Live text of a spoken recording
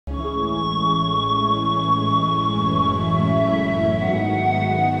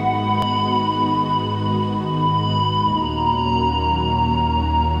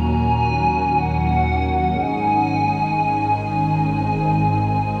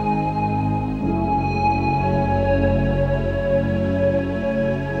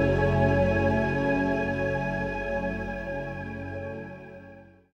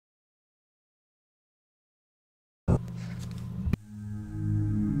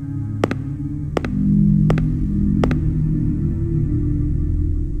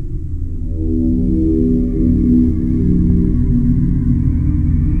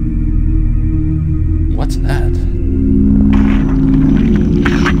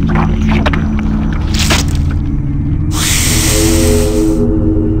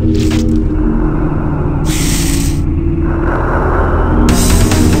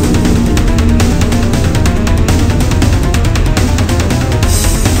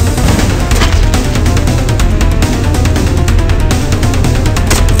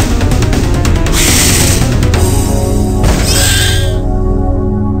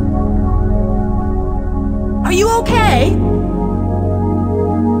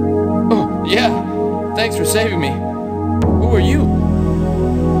Yeah, thanks for saving me. Who are you?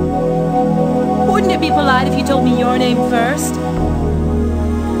 Wouldn't it be polite if you told me your name first?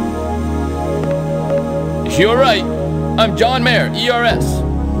 You're right. I'm John Mayer, ERS.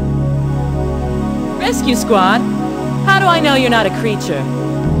 Rescue squad? How do I know you're not a creature?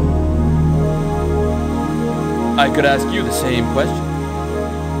 I could ask you the same question.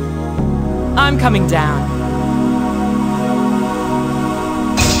 I'm coming down.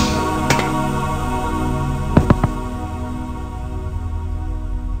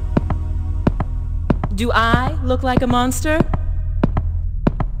 Do I look like a monster?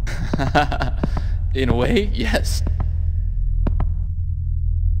 In a way, yes.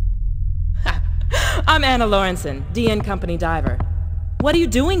 I'm Anna Lawrenson, DN Company diver. What are you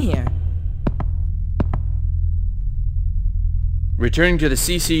doing here? Returning to the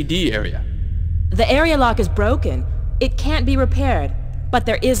CCD area. The area lock is broken. It can't be repaired, but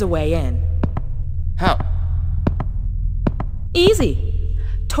there is a way in. How? Easy.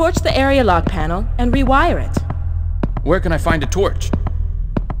 Torch the area lock panel and rewire it. Where can I find a torch?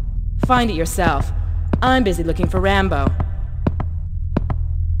 Find it yourself. I'm busy looking for Rambo.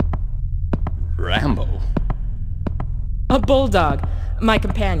 Rambo? A bulldog, my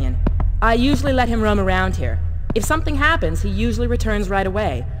companion. I usually let him roam around here. If something happens, he usually returns right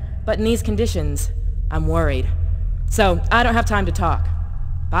away. But in these conditions, I'm worried. So, I don't have time to talk.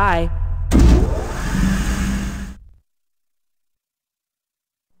 Bye.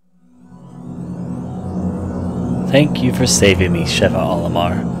 Thank you for saving me, Sheva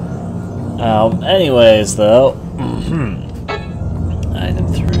Olimar. Anyways, though, item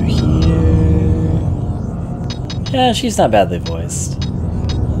through here. Yeah, she's not badly voiced.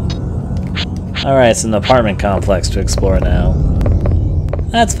 Alright, it's an apartment complex to explore now.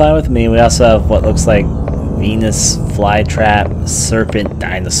 That's fine with me. We also have what looks like Venus flytrap serpent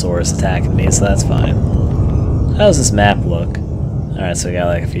dinosaurs attacking me, so that's fine. How does this map look? Alright, so we got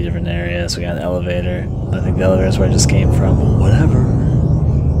like a few different areas. We got an elevator. I think the elevator is where I just came from. Whatever.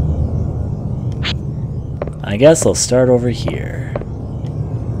 I guess I'll start over here.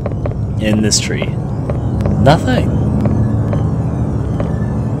 In this tree. Nothing.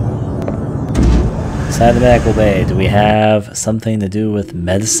 Inside the medical bay, do we have something to do with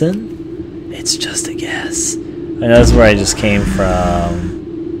medicine? It's just a guess. I know this is where I just came from.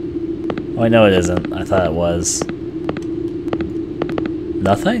 Oh, I know it isn't. I thought it was.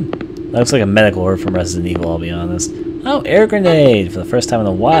 Nothing? That looks like a medical herb from Resident Evil, I'll be honest. Oh, air grenade! For the first time in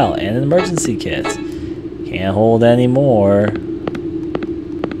a while, and an emergency kit. Can't hold any more.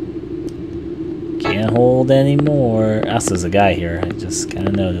 Can't hold any more. Also, there's a guy here. I just kind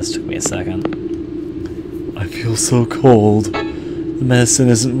of noticed. Took me a second. I feel so cold. The medicine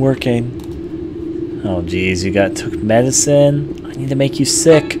isn't working. Oh, geez, you took medicine? I need to make you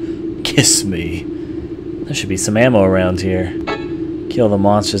sick. Kiss me. There should be some ammo around here. Kill the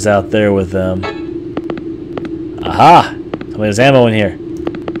monsters out there with them. Aha! Tell me there's ammo in here.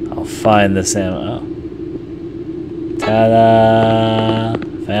 I'll find this ammo. Oh. Ta-da!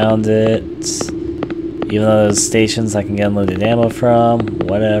 Found it. Even though those stations I can get unloaded ammo from.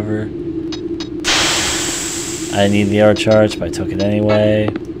 Whatever. I didn't need the R charge, but I took it anyway.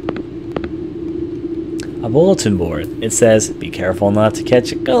 A bulletin board. It says, be careful not to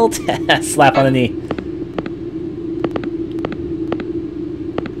catch a cold. Slap on the knee.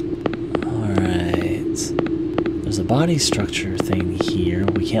 There's a body structure thing here.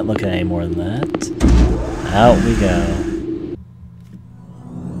 We can't look at any more than that. Out we go.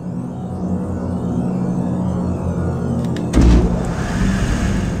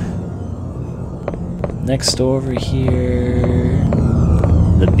 Next over here.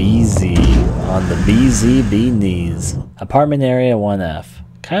 The BZ. On the BZB knees. Apartment area 1F.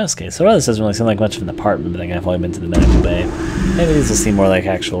 Kiosk. So this doesn't really seem like much of an apartment, but I've only been to the medical bay. Maybe these will seem more like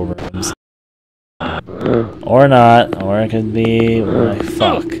actual rooms. Or not, or it could be,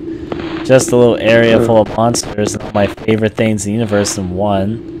 fuck. Just a little area full of monsters and all my favorite things in the universe in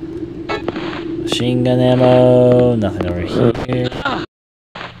one. Machine gun ammo, nothing over here. I'm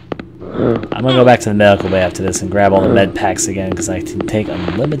gonna go back to the medical bay after this and grab all the med packs again because I can take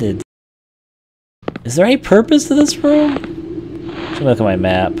unlimited. Is there any purpose to this room? Let me look at my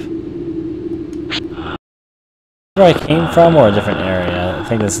map. Where I came from or a different area? I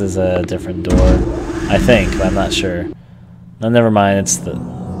think this is a different door. I think, but I'm not sure. No, never mind, it's the...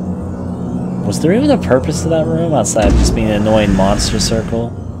 Was there even a purpose to that room outside of just being an annoying monster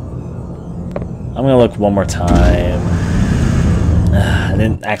circle? I'm gonna look one more time. I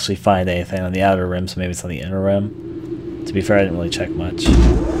didn't actually find anything on the outer rim, so maybe it's on the inner rim. To be fair, I didn't really check much.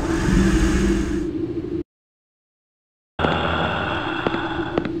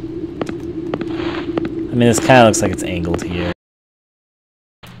 I mean, this kind of looks like it's angled here.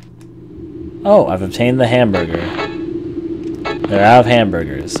 Oh, I've obtained the hamburger. They're out of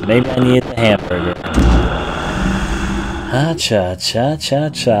hamburgers. Maybe I need the hamburger.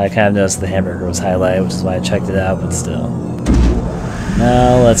 Cha-cha-cha-cha-cha. I kind of noticed the hamburger was highlighted, which is why I checked it out, but still.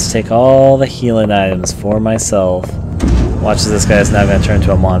 Now, let's take all the healing items for myself. Watch as this guy's now going to turn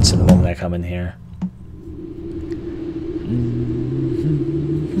into a monster the moment I come in here.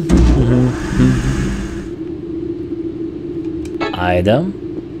 Item.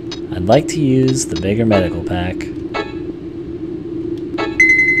 I'd like to use the bigger medical pack.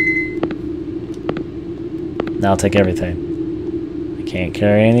 Now I'll take everything. I can't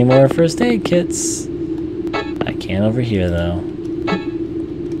carry any more first aid kits. I can over here though.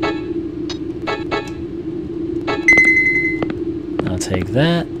 I'll take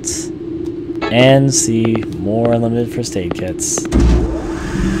that. And see more unlimited first aid kits.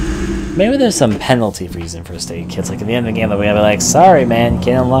 Maybe there's some penalty for using first aid kits. Like at the end of the game that we have like, sorry man, you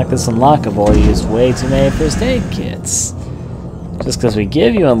can't unlock this unlockable. You used way too many first aid kits. Just because we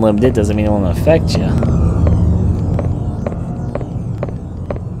give you unlimited doesn't mean it won't affect you.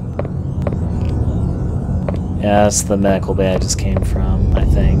 Yeah, that's the medical bay I just came from, I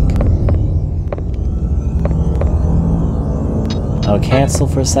think. I'll cancel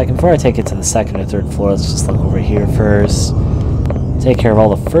for a second. Before I take it to the second or third floor, let's just look over here first. Take care of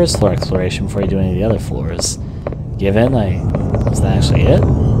all the first floor exploration before you do any of the other floors. Given, was that actually it?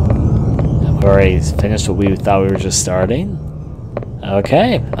 Have we already finished what we thought we were just starting?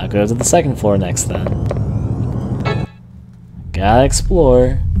 Okay, I'll go to the second floor next then. Gotta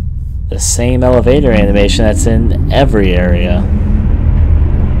explore the same elevator animation that's in every area.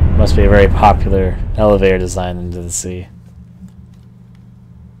 Must be a very popular elevator design into the sea.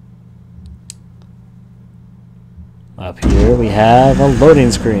 Up here we have a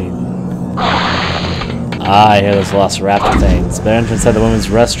loading screen. Ah, I hear those velociraptor things. Better entrance at the women's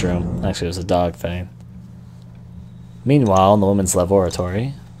restroom. Actually, it was a dog thing. Meanwhile, in the women's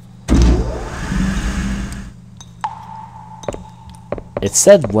laboratory, it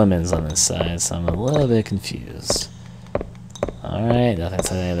said women's on this side, so I'm a little bit confused. Alright, nothing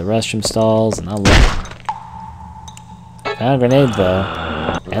inside any of the restroom stalls, and I'll look. Found a grenade though.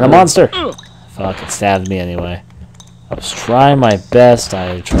 And a monster! Fuck, it stabbed me anyway. I was trying my best,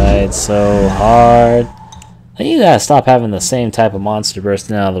 I tried so hard. I think you gotta stop having the same type of monster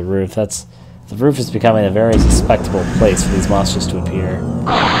bursting out of the roof. The roof is becoming a very suspectable place for these monsters to appear.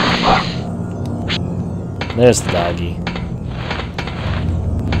 There's the doggy.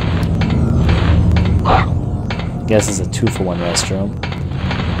 Guess it's a 2-for-1 restroom.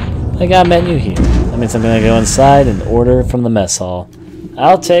 I got a menu here. That means I'm gonna go inside and order from the mess hall.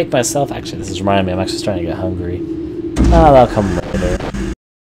 I'll take myself. Actually, this is reminding me. I'm actually starting to get hungry. Oh, that'll come later.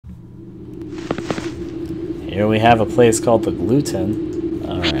 Here we have a place called the Gluten.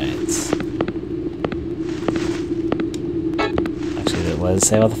 Alright. Actually, what does it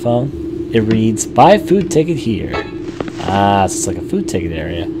say about the phone? It reads, buy food ticket here. Ah, so it's like a food ticket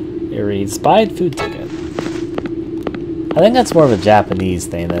area. It reads, buy food ticket. I think that's more of a Japanese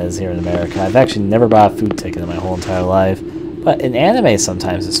thing than it is here in America. I've actually never bought a food ticket in my whole entire life. But in anime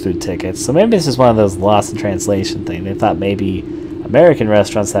sometimes it's food tickets, so maybe this is one of those lost in translation thing. They thought maybe American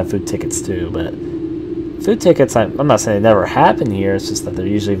restaurants have food tickets too, but food tickets, I'm not saying they never happen here, it's just that they're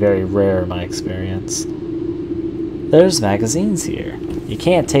usually very rare in my experience. There's magazines here. You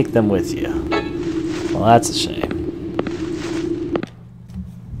can't take them with you. Well, that's a shame.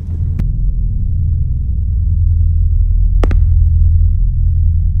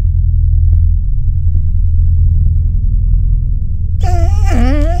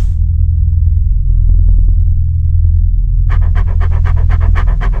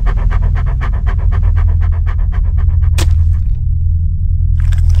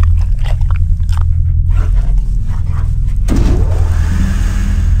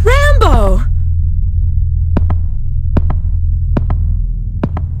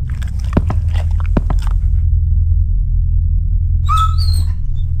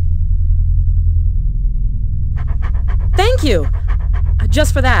 Thank you!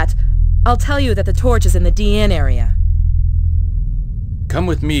 Just for that, I'll tell you that the torch is in the DN area. Come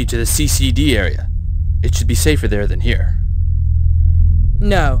with me to the CCD area. It should be safer there than here.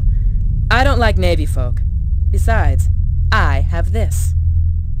 No. I don't like Navy folk. Besides, I have this.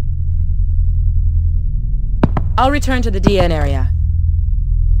 I'll return to the DN area.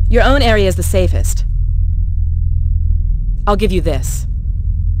 Your own area is the safest. I'll give you this.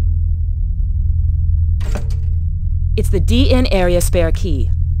 It's the DN area spare key.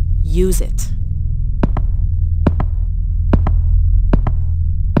 Use it.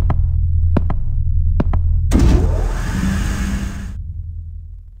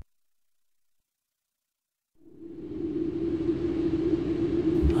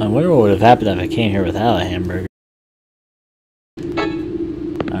 have happened if I came here without a hamburger.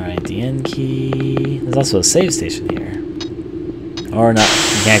 Alright, the end key. There's also a save station here. Or not.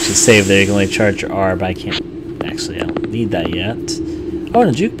 You can actually save there. You can only charge your R, but I can't. Actually, I don't need that yet. Oh, and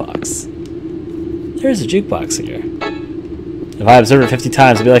a jukebox. There's a jukebox here. If I observe it 50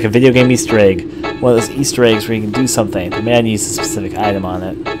 times, it'll be like a video game Easter egg. One of those Easter eggs where you can do something. The man needs a specific item on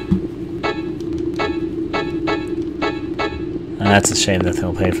it. That's a shame that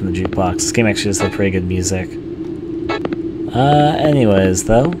they'll play from the jukebox. This game actually does have pretty good music. Anyways,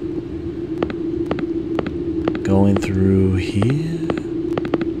 though. Going through here.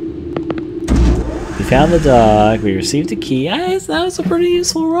 We found the dog. We received a key. That was a pretty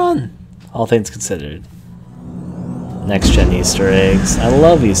useful run, all things considered. Next gen Easter eggs. I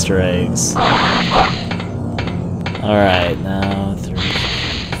love Easter eggs. Alright, now through.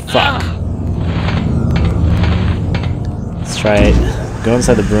 Fuck. Let's try it. Go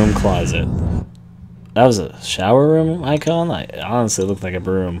inside the broom closet. That was a shower room icon? It honestly looked like a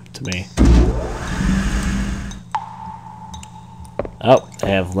broom to me. Oh, they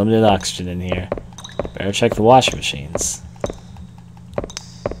have limited oxygen in here. Better check the washing machines.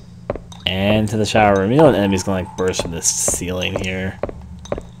 And to the shower room. You know an enemy's gonna like burst from this ceiling here.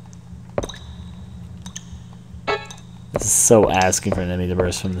 This is so asking for an enemy to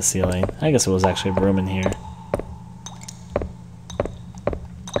burst from the ceiling. I guess it was actually a broom in here.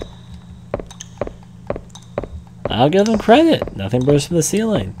 I'll give them credit. Nothing burst from the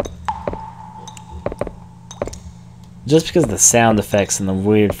ceiling. Just because of the sound effects and the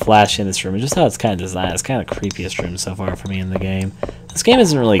weird flashing in this room, just how it's kind of designed, it's kind of the creepiest room so far for me in the game. This game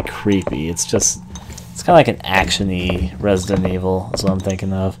isn't really creepy, it's kind of like an action-y Resident Evil, is what I'm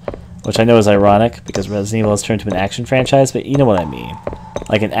thinking of. Which I know is ironic, because Resident Evil has turned into an action franchise, but you know what I mean.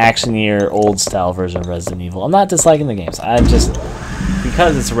 Like an action-y, old-style version of Resident Evil. I'm not disliking the games, I'm just...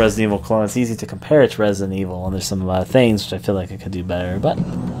 Because it's a Resident Evil clone, it's easy to compare it to Resident Evil, and there's some things which I feel like I could do better, but...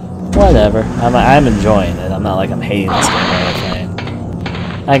 Whatever. I'm enjoying it. I'm not like I'm hating this game or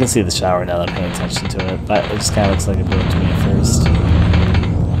anything. I can see the shower now that I'm paying attention to it, but it just kind of looks like a broom to me at first.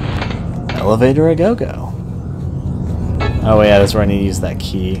 Elevator a go-go. Oh yeah, that's where I need to use that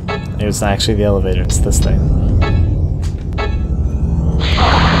key. Maybe it's not actually the elevator, it's this thing.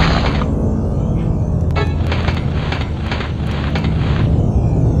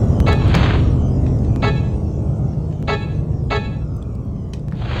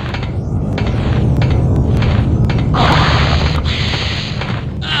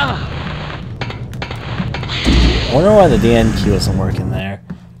 I wonder why the DN key wasn't working there.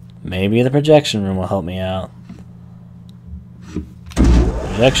 Maybe the projection room will help me out.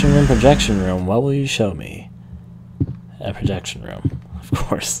 Projection room, what will you show me? A projection room, of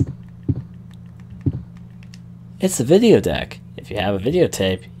course. It's a video deck. If you have a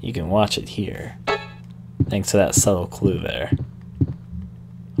videotape, you can watch it here. Thanks to that subtle clue there.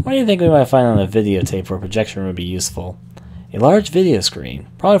 What do you think we might find on a videotape where a projection room would be useful? A large video screen,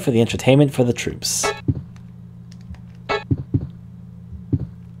 probably for the entertainment for the troops.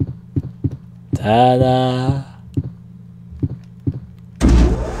 Ta-da!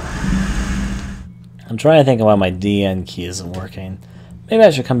 I'm trying to think of why my DN key isn't working. Maybe I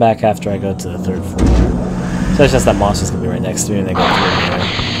should come back after I go to the 3rd floor. So it's just that monster's gonna be right next to me and they go through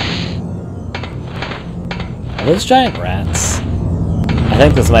here. Are those giant rats? I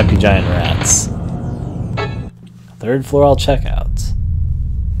think this might be giant rats. 3rd floor I'll check out.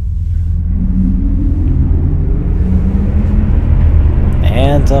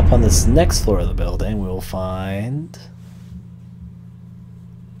 And up on this next floor of the building, we will find...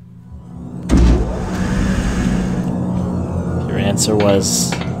 If your answer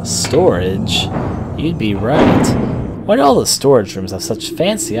was storage, you'd be right. Why do all the storage rooms have such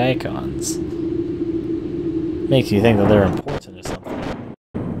fancy icons? Makes you think that they're important or something.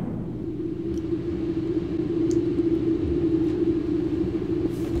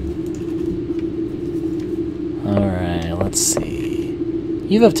 Alright, let's see.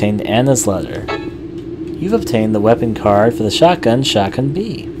 You've obtained Anna's letter. You've obtained the weapon card for the shotgun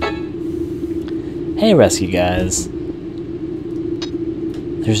B. Hey, rescue guys.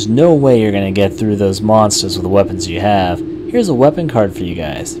 There's no way you're gonna get through those monsters with the weapons you have. Here's a weapon card for you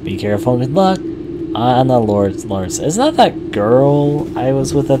guys. Be careful and good luck. Anna Lawrenson. Isn't that that girl I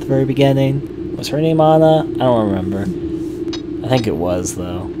was with at the very beginning? Was her name Anna? I don't remember. I think it was,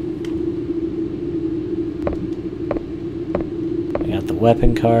 though. Got the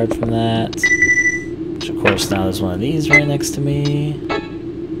weapon card from that, which of course now there's one of these right next to me.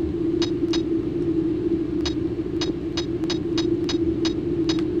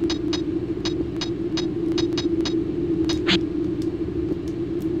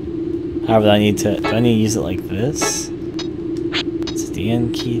 However, do I need to use it like this? It's the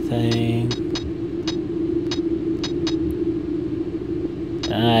end key thing.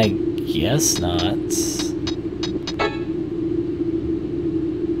 I guess not.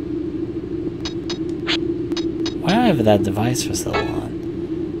 Why do I have that device for so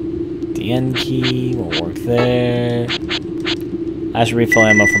long? The end key won't work there. I should refill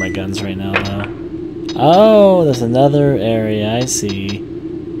ammo for my guns right now, though. Oh, there's another area, I see.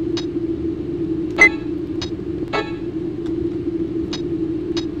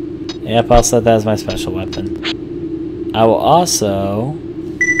 Yep, I'll set that as my special weapon. I will also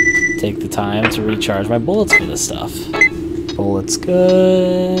take the time to recharge my bullets for this stuff. Bullets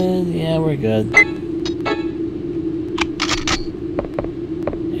good. Yeah, we're good.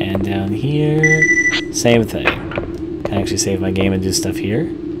 And down here, same thing. Can I actually save my game and do stuff here?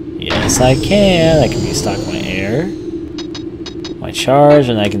 Yes, I can. I can restock my air, my charge,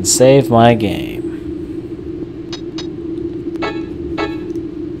 and I can save my game.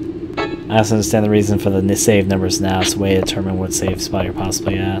 I also understand the reason for the save numbers now. It's a way to determine what save spot you're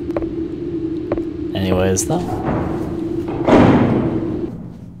possibly at. Anyways, though.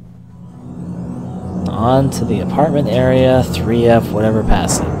 On to the apartment area, 3F, whatever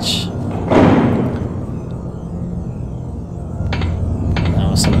passage.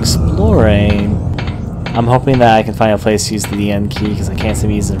 Now, some exploring. I'm hoping that I can find a place to use the DN key, because I can't seem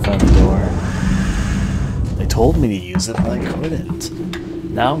to use it in front of the door. They told me to use it, but I couldn't.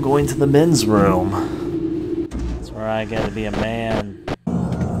 Now I'm going to the men's room. That's where I get to be a man.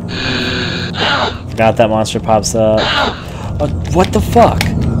 Forgot that monster pops up. What the fuck?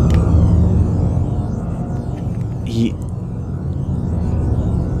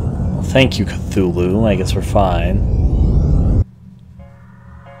 Well, thank you, Cthulhu. I guess we're fine.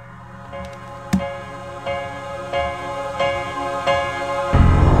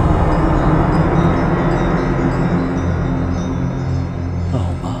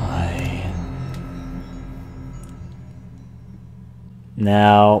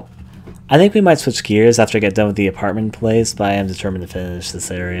 Now, I think we might switch gears after I get done with the apartment place, but I am determined to finish this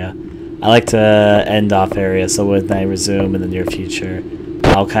area. I like to end off areas, so when I resume in the near future,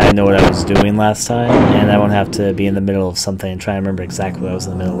 I'll kind of know what I was doing last time, and I won't have to be in the middle of something and try to remember exactly what I was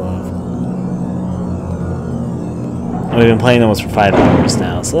in the middle of. And we've been playing almost for 5 hours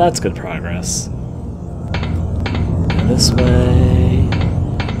now, so that's good progress. Go this way.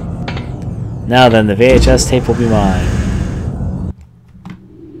 Now then, the VHS tape will be mine.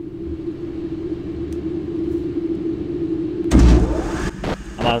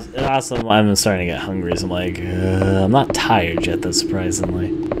 Awesome. I'm starting to get hungry, so I'm like, I'm not tired yet, though, surprisingly.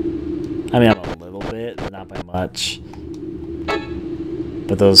 I mean, I'm a little bit, but not by much.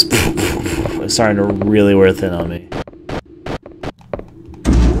 But those are starting to really wear thin on me.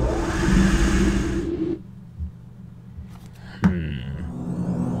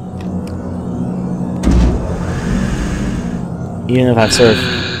 Even if I've sort of...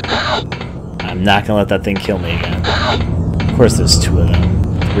 I'm not gonna let that thing kill me again. Of course, there's 2 of them.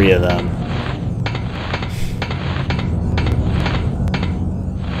 3 of them.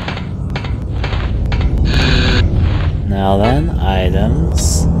 Now then,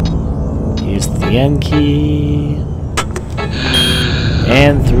 items. Use the N key.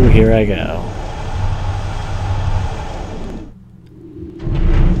 And through here I go.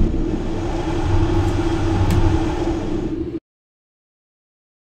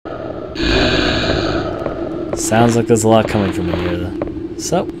 Sounds like there's a lot coming from in here, though.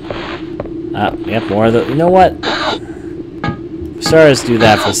 So, yep, more of the... You know what? Let's do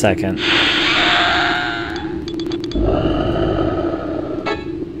that for a second.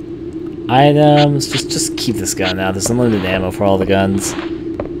 Items, just keep this gun now. There's unlimited ammo for all the guns.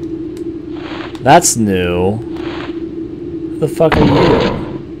 That's new. Who the fuck are you?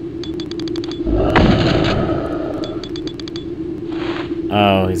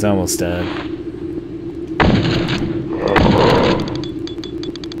 Oh, he's almost dead.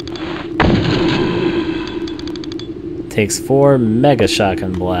 Takes 4 mega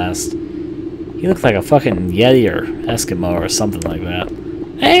shotgun blast. He looks like a fucking Yeti or Eskimo or something like that.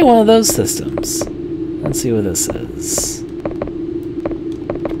 Hey, one of those systems. Let's see what this is.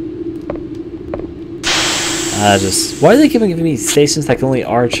 Why are they giving me stations that can only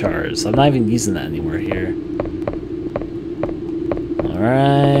R charge? I'm not even using that anymore here.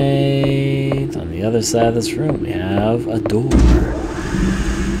 Alright. On the other side of this room, we have a door.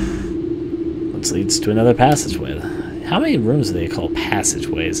 Which leads to another passageway. How many rooms do they call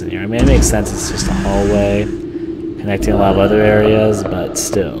passageways in here? I mean, it makes sense, it's just a hallway connecting a lot of other areas, but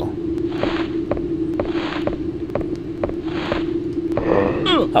still.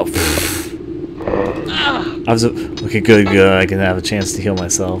 Oh, I was okay. Good. I can have a chance to heal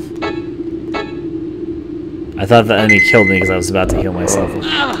myself. I thought the enemy killed me because I was about to heal myself.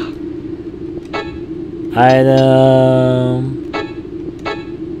 Item.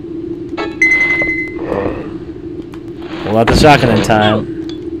 Pull out the shotgun in time.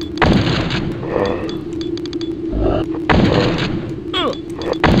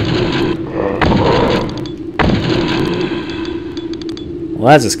 Well,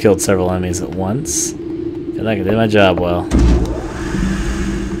 I just killed several enemies at once. Feel like I did my job well.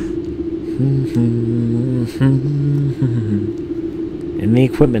 In the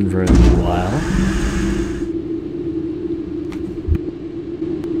equipment room, meanwhile.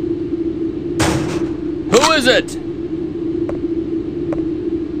 Who is it?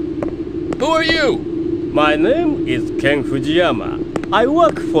 Who are you? My name is Ken Fujiyama. I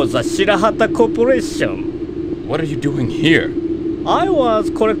work for the Shirahata Corporation. What are you doing here? I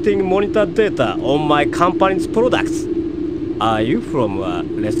was collecting monitor data on my company's products. Are you from a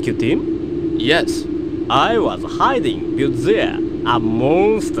rescue team? Yes. I was hiding built there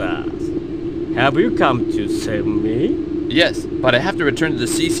amongst monsters. Have you come to save me? Yes, but I have to return to the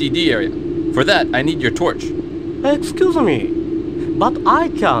CCD area. For that, I need your torch. Excuse me, but I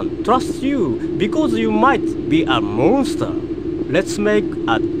can't trust you because you might be a monster. Let's make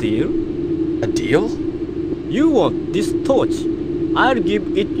a deal. A deal? You want this torch, I'll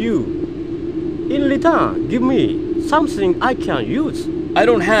give it you. In return, give me something I can use. I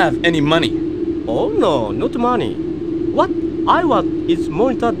don't have any money. Oh no, not money. What I want is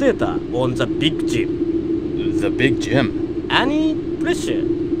monitor data on the big gym. The big gym? Any pressure,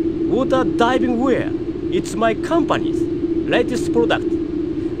 water diving wear. It's my company's latest product.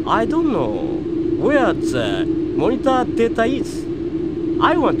 I don't know where the monitor data is.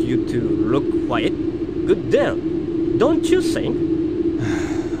 I want you to look for it. Good deal, don't you think?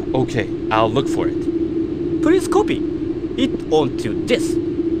 Okay, I'll look for it. Please copy it onto this.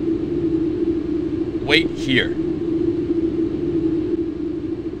 Wait here.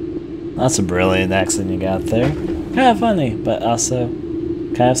 That's a brilliant accent you got there. Kind of funny, but also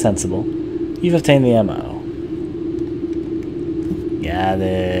kind of sensible. You've obtained the ammo. Got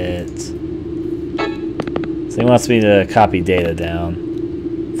it. So he wants me to copy data down.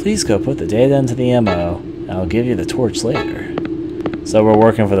 Please go put the data into the ammo, and I'll give you the torch later. So we're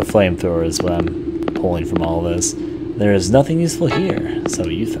working for the flamethrower is what I'm pulling from all this. There is nothing useful here, so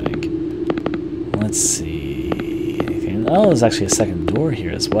you think. Let's see... anything? Oh, there's actually a second door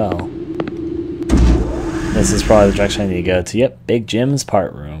here as well. This is probably the direction I need to go to. Yep, Big Jim's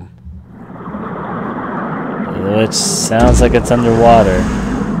part room. Which sounds like it's underwater.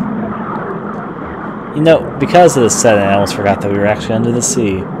 You know, because of this setting, I almost forgot that we were actually under the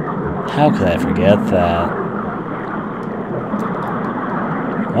sea. How could I forget that?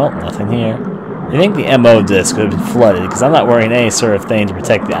 Well, nothing here. I think the MO disc would have been flooded, because I'm not wearing any sort of thing to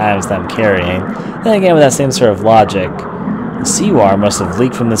protect the items that I'm carrying. Then again, with that same sort of logic, the seawater must have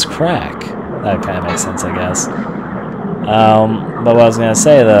leaked from this crack. That kind of makes sense, I guess. But what I was going to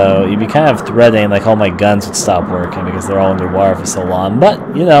say, though, you'd be kind of threading, like all my guns would stop working because they're all underwater for so long. But,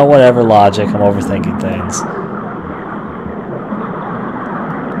 you know, whatever logic, I'm overthinking things.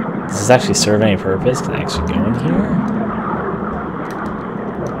 Does this actually serve any purpose? Can I actually go in here?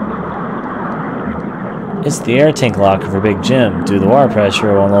 It's the air tank locker for Big Jim. Due to the water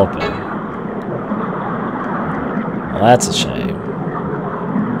pressure, it won't open. Well, that's a shame.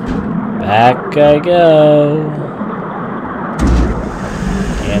 Back I go.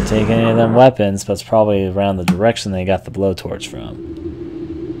 Can't take any of them weapons, but it's probably around the direction they got the blowtorch from.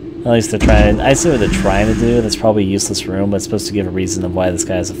 At least they're trying to... I see what they're trying to do. That's probably a useless room, but it's supposed to give a reason of why this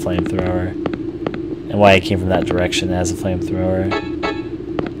guy has a flamethrower. And why he came from that direction as a flamethrower.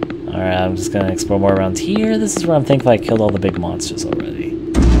 Alright, I'm just gonna explore more around here. This is where I'm thankful I killed all the big monsters already.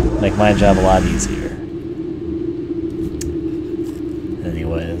 Make my job a lot easier.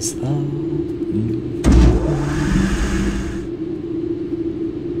 Anyways, though...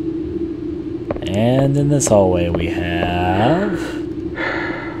 And in this hallway we have...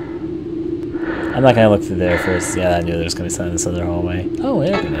 I'm not going to look through there first. Yeah, I knew there was going to be something in this other hallway. Oh,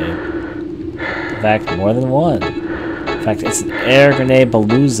 air grenade. In fact, more than one. In fact, it's an air grenade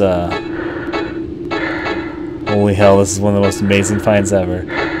palooza. Holy hell, this is one of the most amazing finds ever.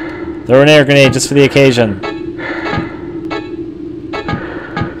 Throw an air grenade just for the occasion.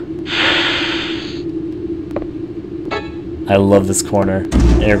 I love this corner.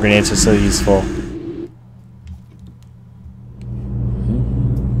 Air grenades are so useful.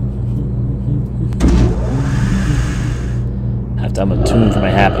 I'm attuned for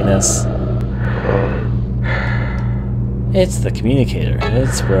my happiness. It's the communicator.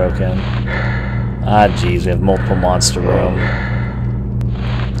 It's broken. Ah, geez, we have multiple monster room.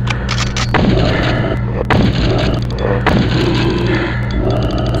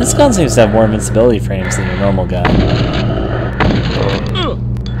 This gun seems to have more invincibility frames than your normal gun.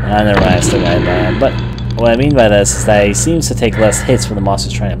 Ah, never mind, I still got hit by him. But what I mean by this is that he seems to take less hits when the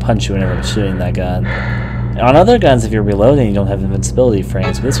monster's trying to punch you whenever I'm shooting that gun. On other guns, if you're reloading, you don't have invincibility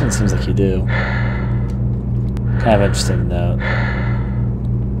frames, but this one seems like you do. Kind of interesting to note.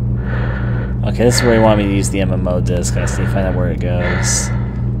 Okay, this is where you want me to use the MMO disc. I just need to find out where it goes.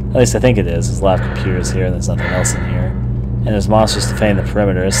 At least I think it is. There's a lot of computers here, and there's nothing else in here. And there's monsters defending the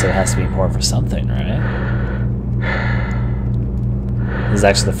perimeter, so it has to be important for something, right? This is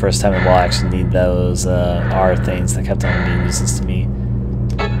actually the first time that we'll actually need those R things that kept on being useless to me.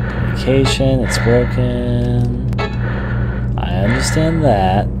 Communication, it's broken. I understand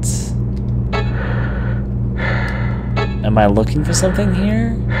that. Am I looking for something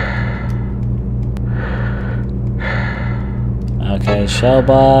here? Okay, shell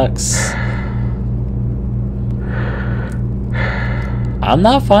box. I'm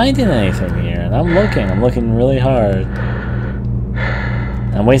not finding anything here, and I'm looking really hard.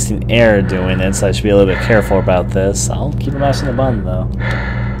 I'm wasting air doing it, so I should be a little bit careful about this. I'll keep mashing the button though.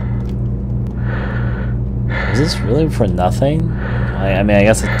 Is this really for nothing? I mean, I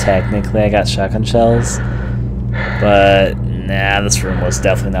guess technically I got shotgun shells, but nah, this room was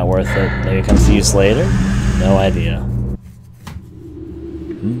definitely not worth it. Maybe it comes to use later? No idea.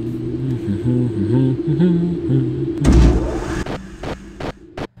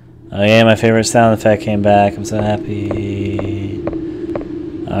 Oh yeah, my favorite sound effect came back. I'm so happy.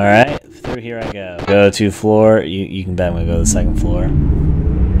 Alright, through here I go. Go to floor. You can bet I'm gonna go to the second floor.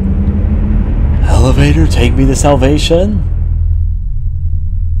 Elevator, take me to salvation.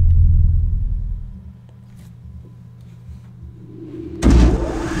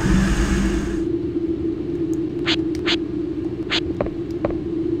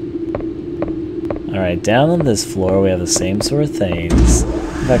 Alright, down on this floor we have the same sort of things.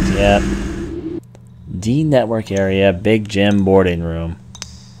 In fact, yeah. D network area, big gym boarding room.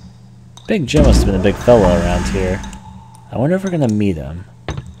 Big Jim must have been a big fella around here. I wonder if we're gonna meet him.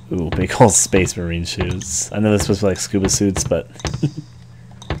 Ooh, big old Space Marine shoes. I know this was like scuba suits, but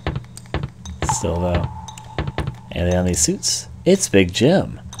still though. Anything on these suits? It's Big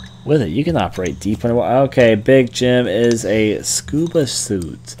Jim. With it, you can operate deep underwater. Okay, Big Jim is a scuba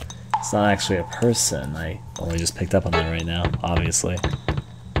suit. It's not actually a person. I only just picked up on that right now, obviously.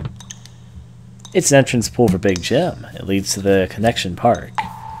 It's an entrance pool for Big Jim. It leads to the Connection Park.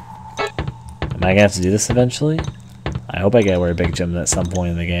 Am I gonna have to do this eventually? I hope I get where Big Jim at some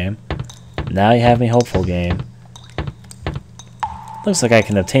point in the game. Now you have me hopeful, game. Looks like I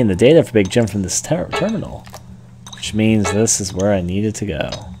can obtain the data for Big Jim from this terminal. Which means this is where I needed to go.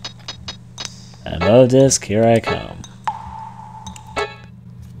 MO disc, here I come.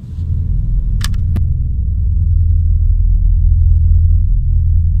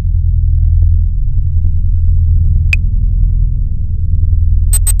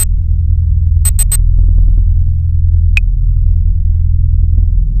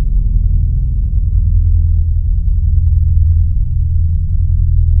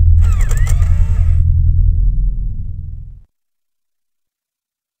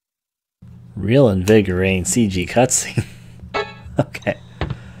 Real invigorating CG cutscene. Okay.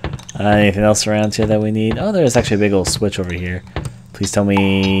 Anything else around here that we need? Oh, there's actually a big old switch over here. Please tell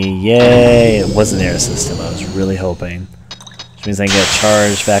me... Yay! It was an air system. I was really hoping. Which means I can get a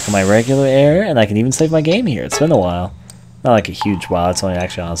charge back on my regular air, and I can even save my game here. It's been a while. Not like a huge while. It's only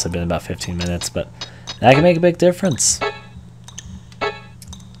actually honestly been about 15 minutes, but that can make a big difference.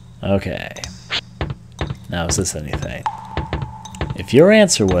 Okay. Now, is this anything? If your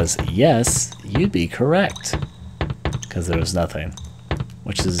answer was yes, you'd be correct. Because there was nothing.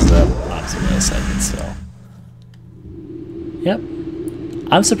 Which is the opposite way I said it, so. Yep.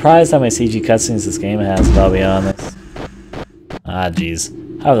 I'm surprised how many CG cutscenes this game has, but I'll be honest. Ah, jeez.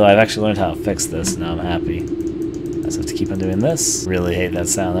 However, I've actually learned how to fix this, and now I'm happy. I just have to keep on doing this. Really hate that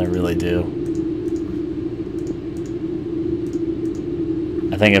sound, I really do.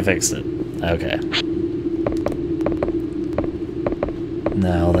 I think I fixed it. Okay.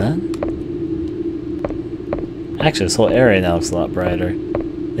 Now then. Actually, this whole area now looks a lot brighter.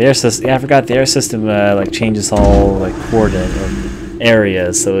 The air system, yeah, I forgot the air system like changes all like coordinate or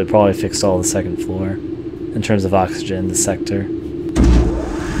areas, so it probably fixed all the second floor in terms of oxygen in the sector.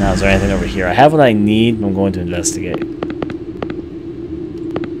 Now, is there anything over here? I have what I need, but I'm going to investigate.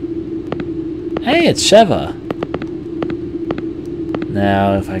 Hey, it's Sheva.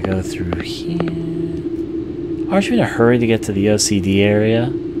 Now, if I go through here... Aren't you in a hurry to get to the OCD area?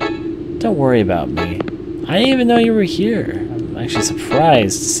 Don't worry about me. I didn't even know you were here. I'm actually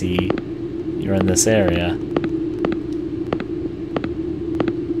surprised to see you're in this area.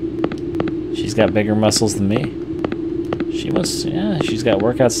 She's got bigger muscles than me. She's got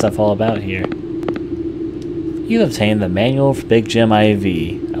workout stuff all about here. You've obtained the manual for Big Gym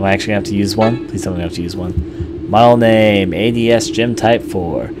IV. Am I actually going to have to use one? Please tell me I have to use one. Model name, ADS Gym Type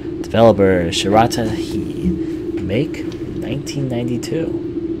 4. Developer, Shirata He. Make,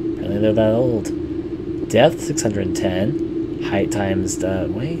 1992. Apparently they're that old. Depth, 610. Height times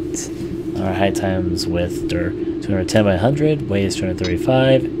weight. Or height times width, 210 by 100. Weight is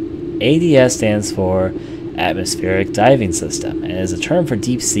 235. ADS stands for Atmospheric Diving System, and is a term for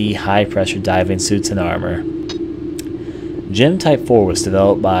deep-sea, high-pressure diving suits and armor. Gym Type 4 was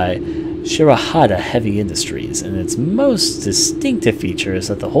developed by Shirahata Heavy Industries, and its most distinctive feature is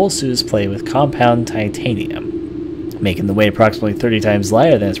that the whole suit is plated with compound titanium, making the weight approximately 30 times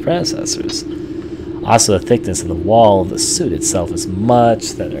lighter than its predecessors. Also, the thickness of the wall of the suit itself is much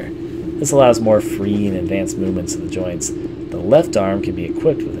thinner. This allows more free and advanced movements of the joints. The left arm can be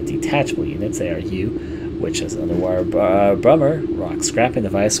equipped with a detachable units, ARU, which has an underwater brummer, rock scrapping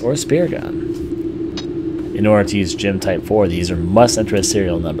device, or spear gun. In order to use Gym Type 4, the user must enter a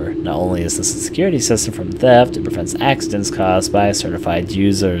serial number. Not only is this a security system from theft, it prevents accidents caused by certified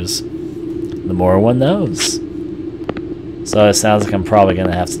users. The more one knows. So it sounds like I'm probably going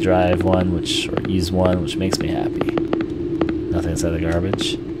to have to drive one, or use one, which makes me happy. Nothing inside the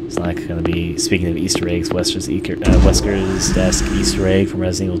garbage. It's not going to be, speaking of Easter eggs, Wesker's desk Easter egg from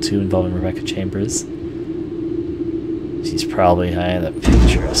Resident Evil 2 involving Rebecca Chambers. She's probably hiding a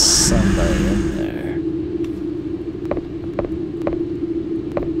picture of somebody in there.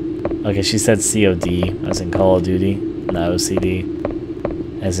 Okay, she said COD, as in Call of Duty, not OCD.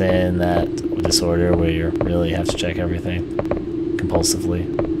 As in that disorder where you really have to check everything compulsively.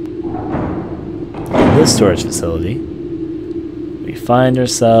 In this storage facility, we find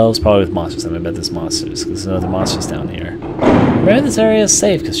ourselves probably with monsters. I bet there's monsters, because there's no other monsters down here. Maybe this area is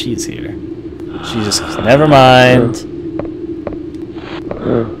safe because she's here. She just goes, never mind.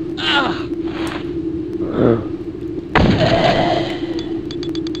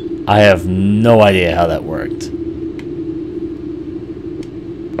 I have no idea how that worked.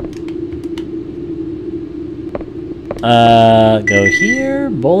 Go here.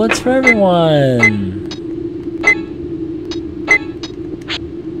 Bullets for everyone.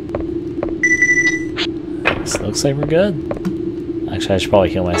 This looks like we're good. Actually, I should probably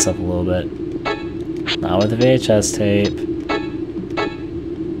heal myself a little bit. Not with the VHS tape.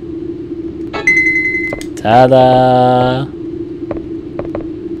 Ta-da!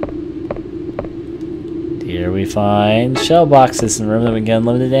 Here we find shell boxes in the room that we can get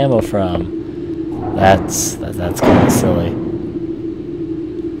unlimited ammo from. That's kind of silly.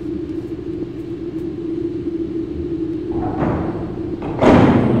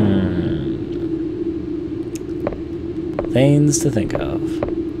 Things to think of.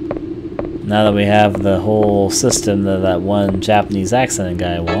 Now that we have the whole system that that one Japanese accent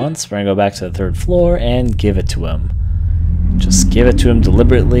guy wants, we're gonna go back to the 3rd floor and give it to him. Just give it to him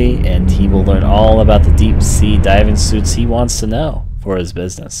deliberately, and he will learn all about the deep sea diving suits he wants to know for his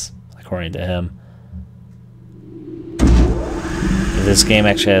business, according to him. If this game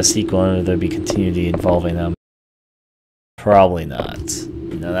actually has a sequel, will there be continuity involving them? Probably not.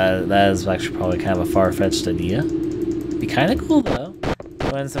 You know, that is actually probably kind of a far-fetched idea. Be kind of cool though.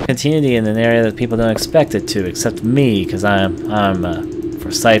 Find some continuity in an area that people don't expect it to, except me, because I'm a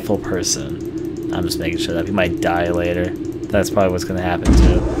foresightful person. I'm just making sure that he might die later. That's probably what's going to happen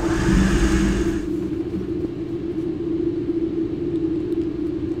too.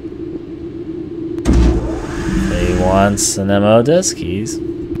 He wants an MO disc keys.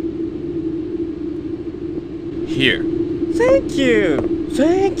 Here. Thank you!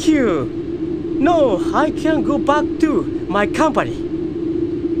 Thank you! No, I can go back to my company.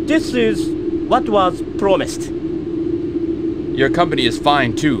 This is what was promised. Your company is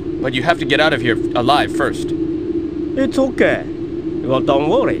fine too, but you have to get out of here alive first. It's okay. Well, don't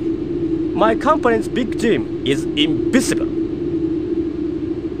worry. My company's big gym is invisible.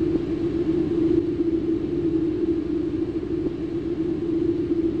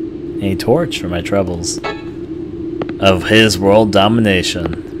 A torch for my troubles. Of his world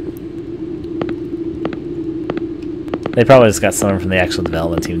domination. They probably just got someone from the actual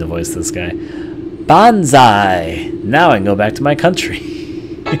development team to voice this guy. Banzai! Now I can go back to my country.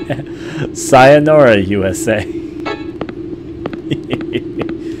 Sayonara, USA.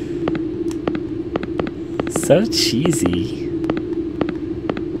 So cheesy.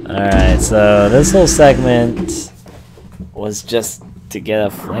 Alright, so this whole segment was just to get a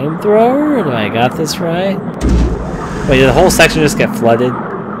flamethrower? Do I got this right? Wait, did the whole section just get flooded?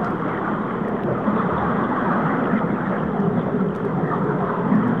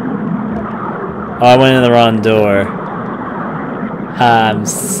 Oh, I went in the wrong door. Ha, I'm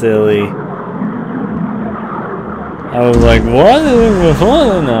silly. I was like, what?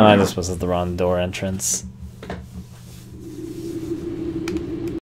 No, I just was at the wrong door entrance.